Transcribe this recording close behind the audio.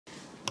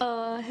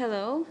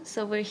Hello.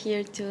 So we're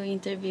here to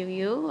interview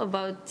you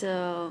about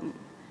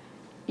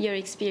your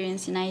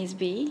experience in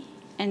ISB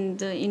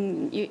and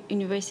in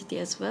university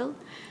as well.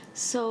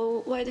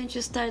 So why don't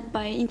you start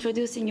by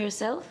introducing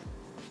yourself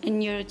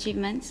and your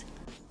achievements?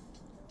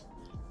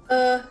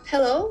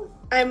 Hello,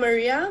 I'm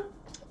Maria,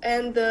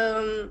 and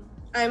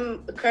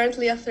I'm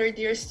currently a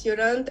third-year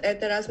student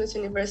at Erasmus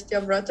University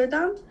of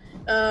Rotterdam,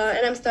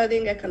 and I'm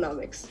studying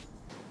economics.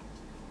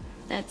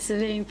 That's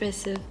very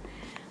impressive.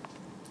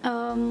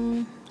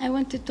 I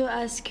wanted to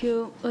ask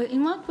you,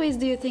 in what ways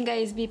do you think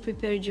ISB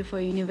prepared you for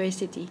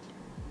university?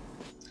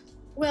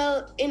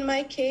 Well, in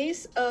my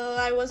case,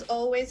 I was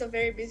always a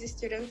very busy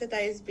student at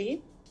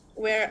ISB,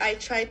 where I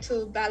tried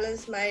to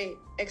balance my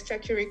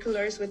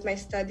extracurriculars with my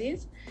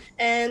studies.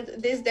 And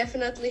this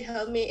definitely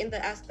helped me in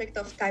the aspect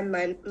of time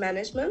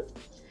management.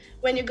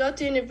 When you go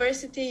to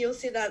university, you'll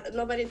see that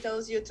nobody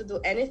tells you to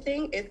do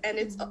anything, and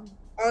it's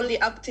only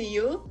up to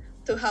you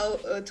to how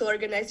to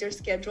organize your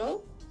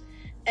schedule.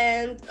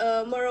 And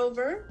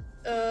moreover,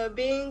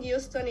 being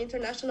used to an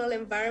international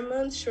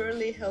environment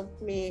surely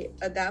helped me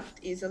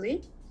adapt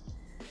easily.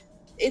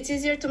 It's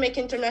easier to make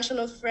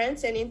international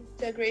friends and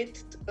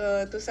integrate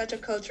to such a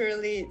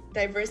culturally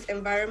diverse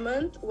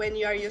environment when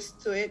you are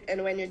used to it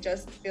and when you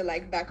just feel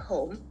like back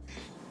home.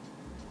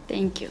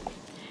 Thank you.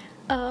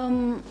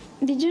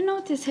 Did you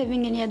notice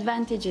having any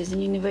advantages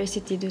in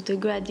university due to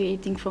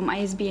graduating from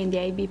ISB and the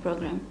IB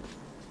program?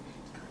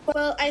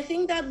 Well, I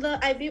think that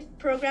the IB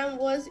program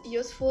was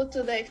useful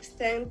to the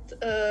extent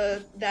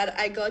that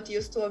I got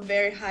used to a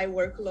very high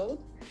workload.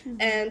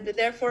 And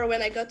therefore,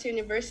 when I got to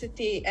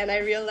university and I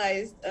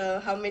realized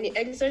how many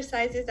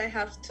exercises I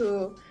have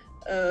to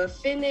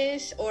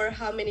finish or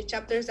how many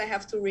chapters I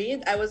have to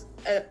read, I was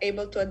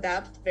able to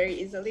adapt very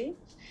easily.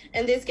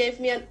 And this gave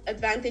me an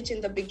advantage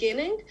in the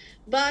beginning,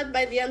 but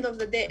by the end of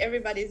the day,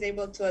 everybody is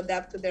able to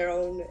adapt to their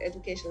own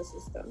education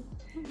system.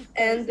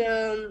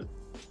 And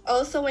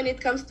also, when it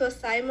comes to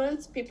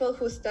assignments, people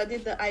who study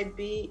the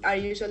IB are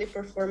usually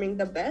performing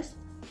the best.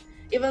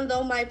 Even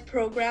though my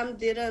program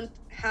didn't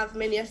have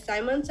many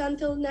assignments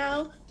until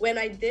now, when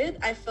I did,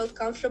 I felt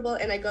comfortable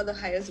and I got the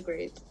highest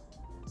grade.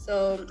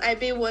 So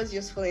IB was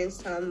useful in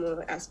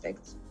some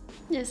aspects.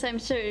 Yes, I'm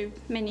sure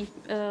many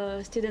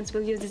students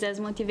will use this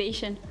as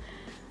motivation.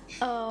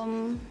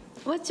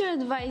 What's your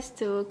advice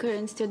to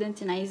current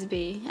students in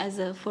ISB as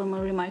a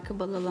former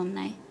remarkable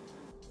alumni?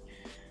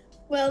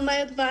 Well, my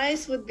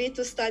advice would be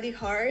to study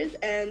hard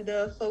and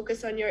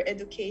focus on your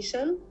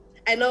education.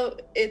 I know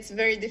it's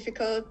very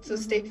difficult to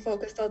stay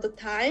focused all the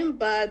time,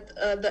 but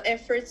the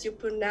efforts you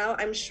put now,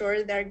 I'm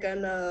sure they're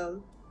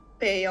gonna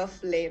pay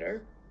off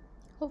later.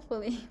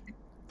 Hopefully.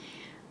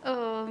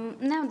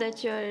 Now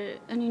that you're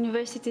an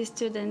university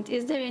student,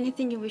 is there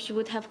anything you wish you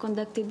would have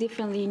conducted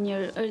differently in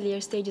your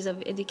earlier stages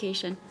of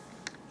education?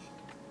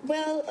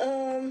 Well,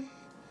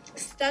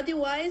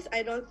 study-wise,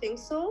 I don't think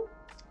so.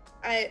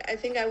 I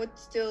think I would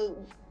still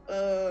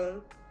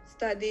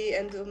study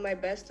and do my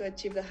best to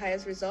achieve the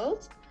highest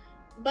results.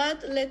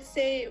 But let's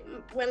say,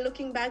 when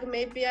looking back,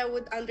 maybe I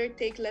would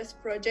undertake less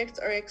projects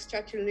or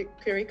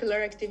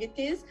extracurricular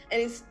activities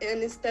and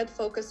instead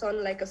focus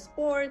on like a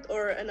sport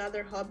or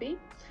another hobby.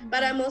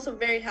 But I'm also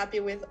very happy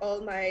with all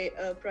my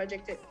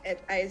projects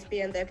at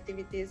ISB and the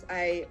activities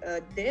I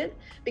did,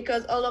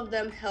 because all of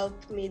them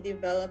helped me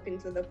develop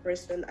into the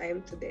person I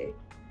am today.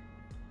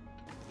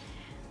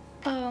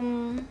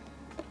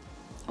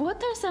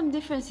 What are some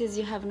differences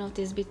you have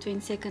noticed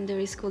between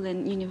secondary school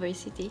and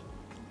university?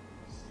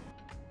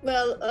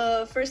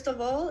 Well, first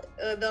of all,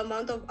 the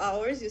amount of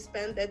hours you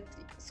spend at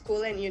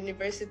school and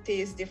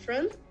university is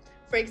different.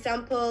 For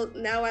example,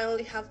 now I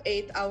only have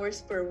 8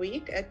 hours per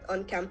week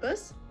on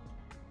campus.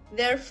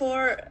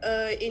 Therefore,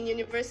 in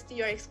university,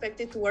 you're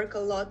expected to work a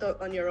lot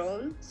on your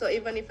own. So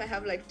even if I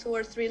have like 2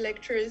 or 3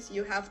 lectures,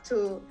 you have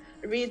to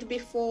read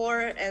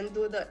before and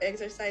do the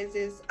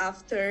exercises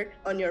after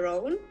on your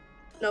own.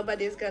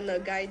 Nobody's gonna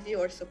guide you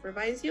or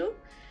supervise you.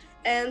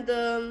 And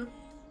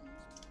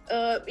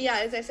yeah,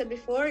 as I said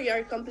before,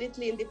 you're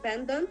completely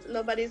independent.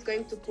 Nobody's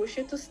going to push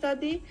you to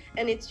study,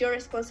 and it's your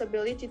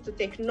responsibility to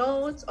take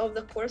notes of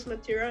the course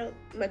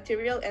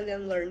material and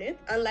then learn it.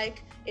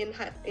 Unlike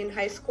in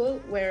high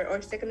school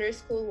or secondary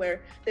school,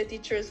 where the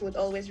teachers would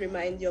always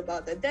remind you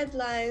about the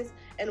deadlines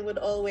and would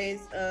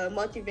always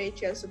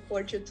motivate you and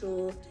support you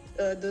to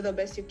do the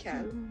best you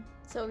can.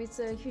 So it's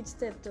a huge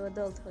step to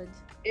adulthood.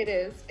 It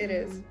is. It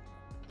is.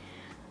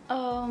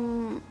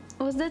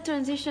 Was the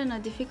transition a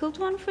difficult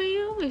one for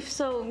you? If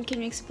so,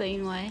 can you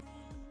explain why?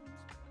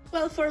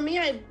 Well, for me,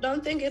 I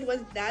don't think it was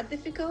that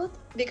difficult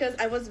because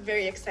I was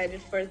very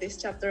excited for this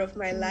chapter of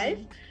my life.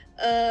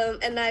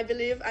 And I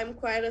believe I'm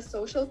quite a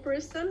social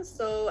person,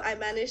 so I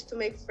managed to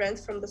make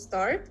friends from the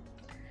start.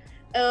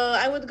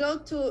 I would go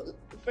to,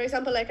 for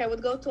example, I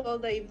would go to all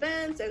the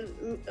events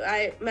and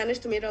I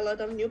managed to meet a lot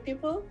of new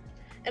people.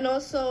 And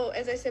also,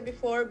 as I said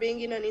before,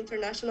 being in an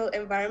international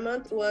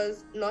environment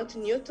was not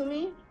new to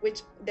me, which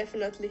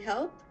definitely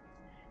helped.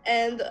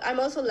 And I'm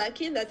also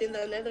lucky that in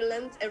the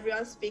Netherlands,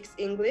 everyone speaks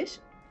English.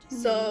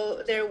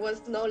 So there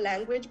was no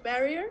language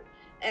barrier.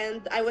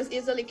 and I was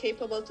easily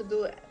capable to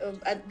do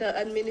the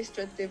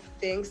administrative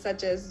things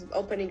such as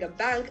opening a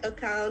bank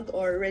account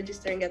or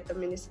registering at the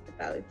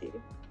municipality.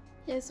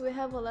 Yes, we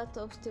have a lot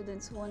of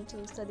students who want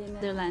to study in the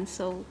Netherlands,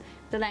 so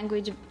the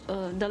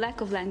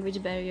lack of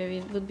language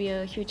barrier would be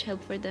a huge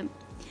help for them.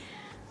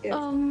 Yes.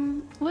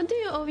 What do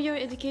you owe your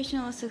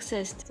educational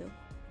success to?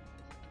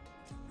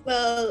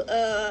 Well,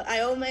 I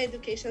owe my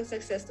education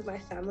success to my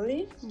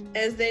family,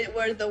 as they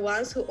were the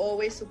ones who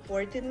always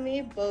supported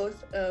me,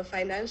 both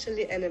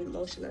financially and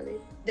emotionally.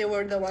 They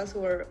were the ones who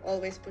were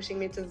always pushing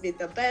me to be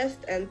the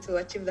best and to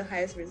achieve the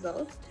highest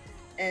results.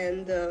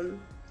 And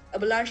a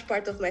large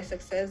part of my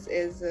success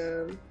is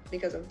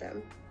because of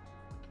them.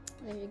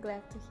 Very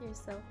glad to hear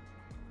so.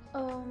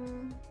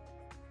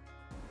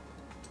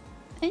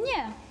 And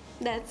yeah,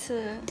 that's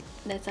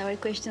our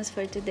questions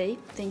for today.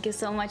 Thank you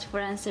so much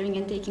for answering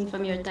and taking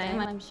from your time.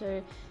 I'm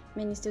sure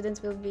many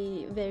students will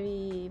be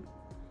very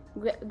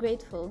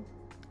grateful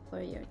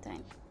for your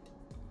time.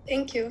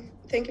 Thank you.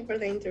 Thank you for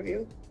the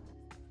interview.